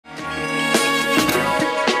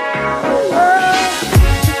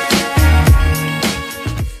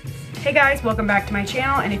guys, welcome back to my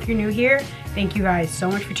channel, and if you're new here, thank you guys so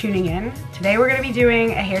much for tuning in. Today we're going to be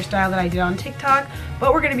doing a hairstyle that I did on TikTok,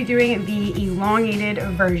 but we're going to be doing the elongated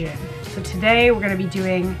version. So today we're going to be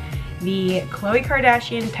doing the Khloe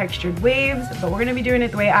Kardashian textured waves, but we're going to be doing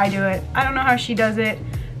it the way I do it. I don't know how she does it,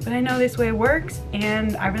 but I know this way works,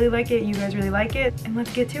 and I really like it, you guys really like it, and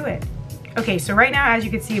let's get to it. Okay, so right now, as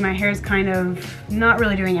you can see, my hair is kind of not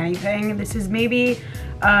really doing anything. This is maybe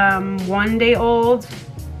 1 day old,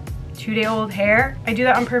 2 day old hair. I do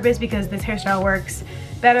that on purpose because this hairstyle works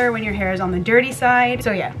better when your hair is on the dirty side.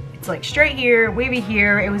 So yeah, it's like straight here, wavy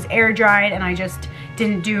here. It was air dried and I just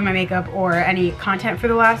didn't do my makeup or any content for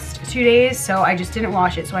the last 2 days, so I just didn't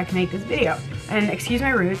wash it so I can make this video. And excuse my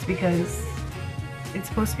roots because it's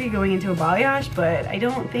supposed to be going into a balayage, but I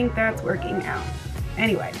don't think that's working out.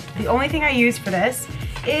 Anyway, the only thing I use for this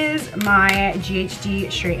is my GHD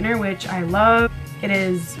straightener, which I love. It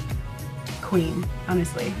is queen,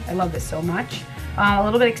 honestly. I love this so much. A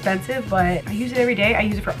little bit expensive, but I use it every day. I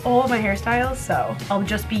use it for all of my hairstyles, so I'll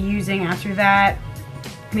just be using after that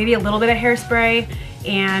maybe a little bit of hairspray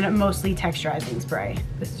and mostly texturizing spray.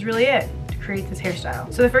 This is really it to create this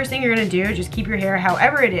hairstyle. So the first thing you're gonna do, just keep your hair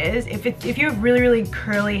however it is. If you have really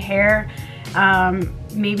curly hair,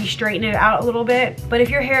 maybe straighten it out a little bit. But if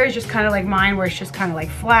your hair is just kind of like mine, where it's just kind of like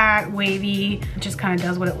flat, wavy, it just kind of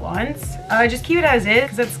does what it wants, just keep it as is,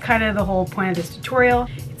 because that's kind of the whole point of this tutorial.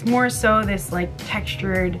 It's more so this like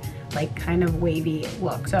textured, like kind of wavy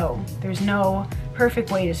look. So there's no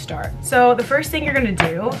perfect way to start. So the first thing you're gonna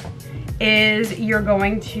do is you're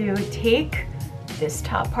going to take this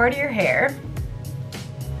top part of your hair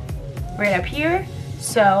right up here.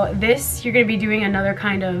 So this, you're gonna be doing another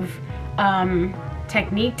kind of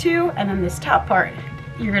technique to, and then this top part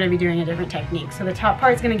you're going to be doing a different technique. So the top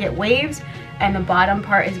part is going to get waves and the bottom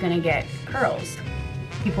part is going to get curls.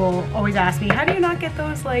 People always ask me, how do you not get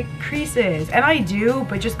those like creases? And I do,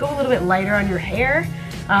 but just go a little bit lighter on your hair.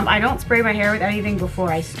 I don't spray my hair with anything before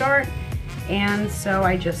I start, and so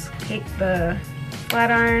I just take the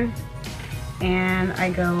flat iron and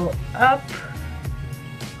I go up,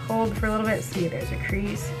 hold for a little bit, see there's a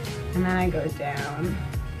crease, and then I go down.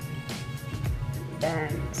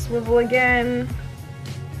 Then swivel again,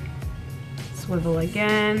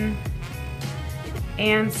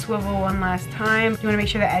 and swivel one last time. You want to make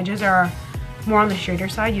sure the edges are more on the straighter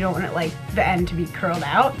side. You don't want it like the end to be curled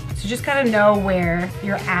out. So just kind of know where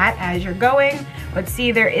you're at as you're going. But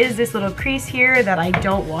see, there is this little crease here that I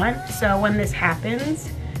don't want. So when this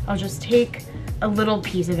happens, I'll just take a little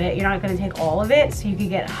piece of it. You're not going to take all of it, so you can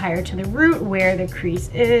get higher to the root where the crease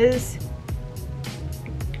is.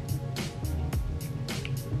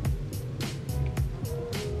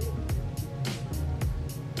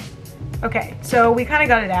 Okay, so we kind of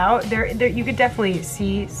got it out. There, you could definitely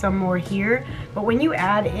see some more here, but when you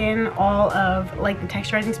add in all of like the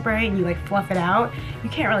texturizing spray and you like fluff it out,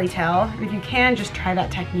 you can't really tell. And if you can, just try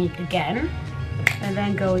that technique again, and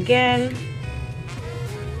then go again,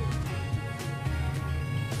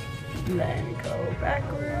 and then go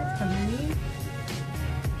backwards underneath,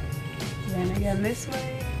 then again this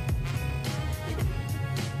way,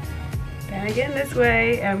 then again this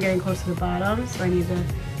way, and I'm getting close to the bottom, so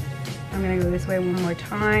I'm gonna go this way one more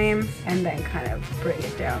time and then kind of bring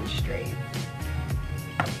it down straight.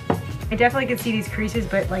 I definitely can see these creases,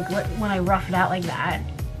 but like when I rough it out like that,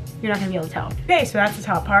 you're not gonna be able to tell. Okay, so that's the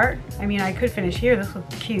top part. I mean, I could finish here, this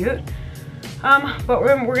looks cute. But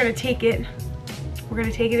we're gonna take it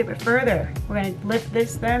a bit further. We're gonna lift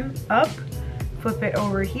this then up, flip it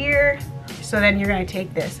over here. So then you're gonna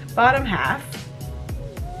take this bottom half,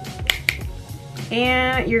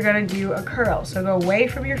 and you're gonna do a curl. So go away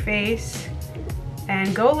from your face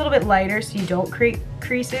and go a little bit lighter so you don't create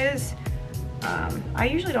creases. I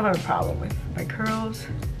usually don't have a problem with my curls.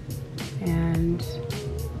 And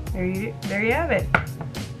there you have it.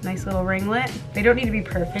 Nice little ringlet. They don't need to be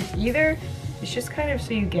perfect either. It's just kind of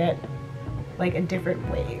so you get like a different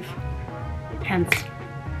wave, hence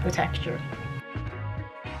the texture.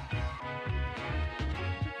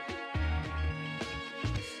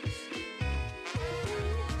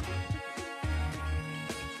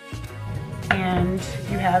 And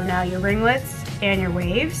you have now your ringlets and your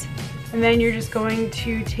waves, and then you're just going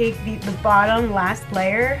to take the bottom last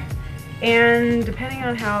layer, and depending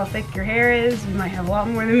on how thick your hair is, you might have a lot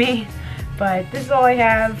more than me, but this is all I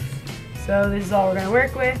have, so this is all we're going to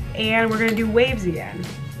work with, and we're going to do waves again.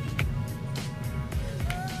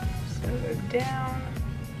 So go down,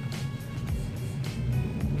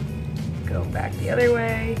 go back the other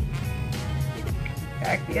way,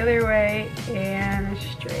 and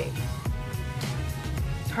straight.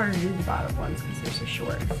 Harder to do the bottom ones because they're so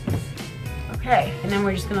short. Okay, and then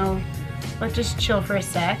we're just gonna let's just chill for a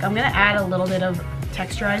sec. I'm gonna add a little bit of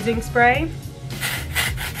texturizing spray.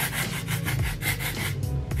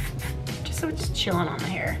 Just so it's chilling on the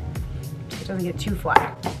hair, so it doesn't get too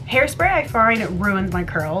flat. Hairspray, I find it ruins my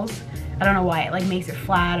curls. I don't know why, it like makes it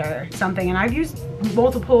flat or something. And I've used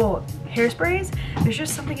multiple hairsprays. There's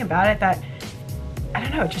just something about it that, I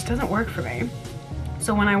don't know, it just doesn't work for me.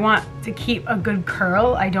 So when I want to keep a good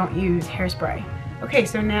curl, I don't use hairspray. Okay,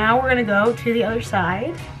 so now we're gonna go to the other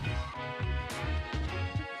side.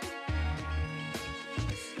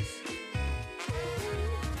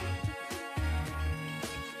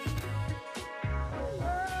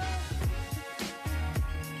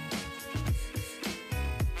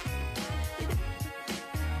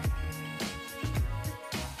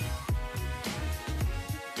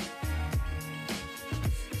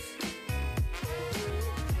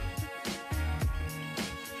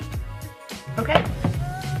 Okay,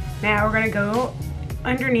 now we're gonna go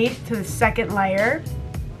underneath to the second layer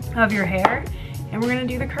of your hair and we're gonna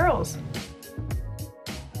do the curls.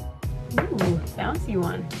 Ooh, bouncy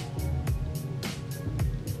one.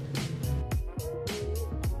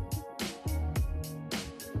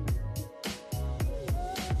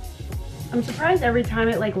 I'm surprised every time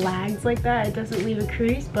it like lags like that, it doesn't leave a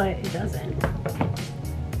crease, but it doesn't.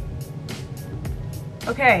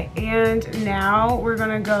 Okay, and now we're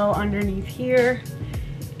gonna go underneath here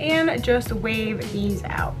and just wave these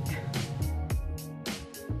out.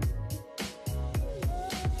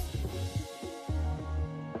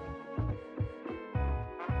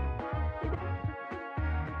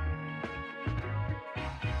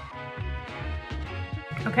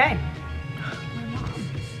 Okay.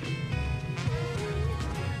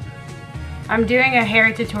 I'm doing a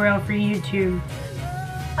hair tutorial for YouTube.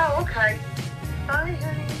 Oh, okay. Bye,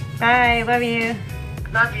 honey. Bye, love you.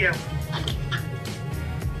 Love you.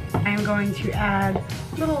 I'm going to add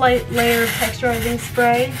a little light layer of texturizing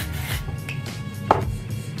spray.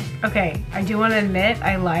 Okay, I do want to admit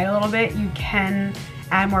I lied a little bit. You can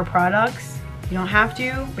add more products. You don't have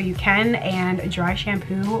to, but you can, and dry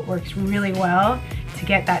shampoo works really well to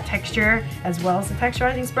get that texture as well as the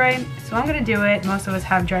texturizing spray. So I'm gonna do it. Most of us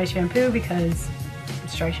have dry shampoo because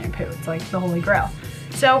it's dry shampoo. It's like the holy grail.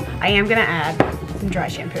 So I am gonna add some dry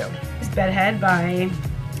shampoo. This Bedhead by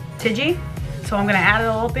Tigi. So I'm gonna add it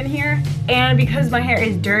all up in here. And because my hair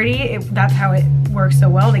is dirty, that's how it works so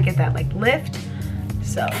well to get that like lift.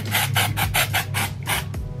 So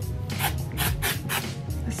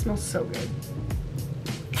this smells so good.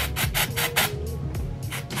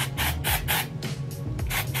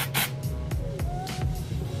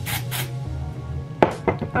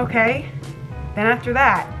 Okay, then after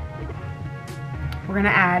that, we're gonna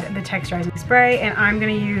add the texturizing spray, and I'm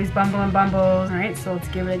gonna use Bumble and Bumbles. All right, so let's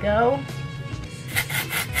give it a go.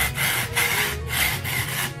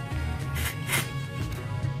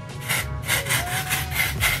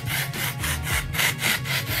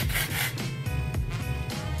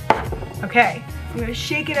 Okay, I'm gonna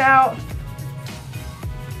shake it out.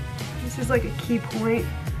 This is like a key point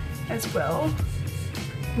as well.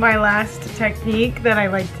 My last technique that I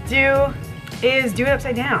like to do is do it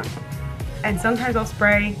upside down. And sometimes I'll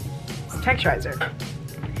spray some texturizer.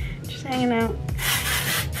 Just hanging out.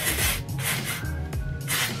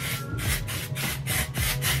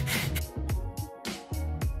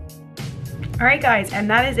 Alright guys, and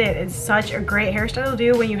that is it. It's such a great hairstyle to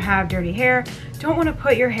do when you have dirty hair. Don't want to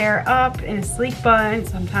put your hair up in a sleek bun.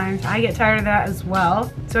 Sometimes I get tired of that as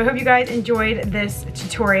well. So I hope you guys enjoyed this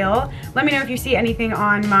tutorial. Let me know if you see anything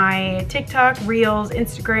on my TikTok, Reels,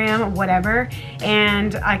 Instagram, whatever,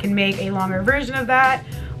 and I can make a longer version of that.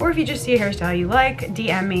 Or if you just see a hairstyle you like,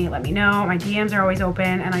 DM me, let me know. My DMs are always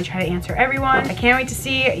open and I try to answer everyone. I can't wait to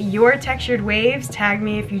see your textured waves. Tag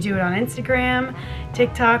me if you do it on Instagram,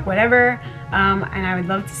 TikTok, whatever. And I would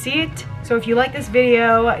love to see it. So if you like this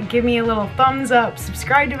video, give me a little thumbs up,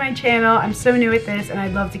 subscribe to my channel. I'm so new at this and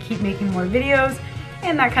I'd love to keep making more videos,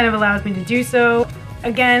 and that kind of allows me to do so.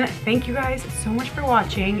 Again, thank you guys so much for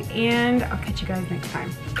watching, and I'll catch you guys next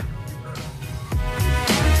time.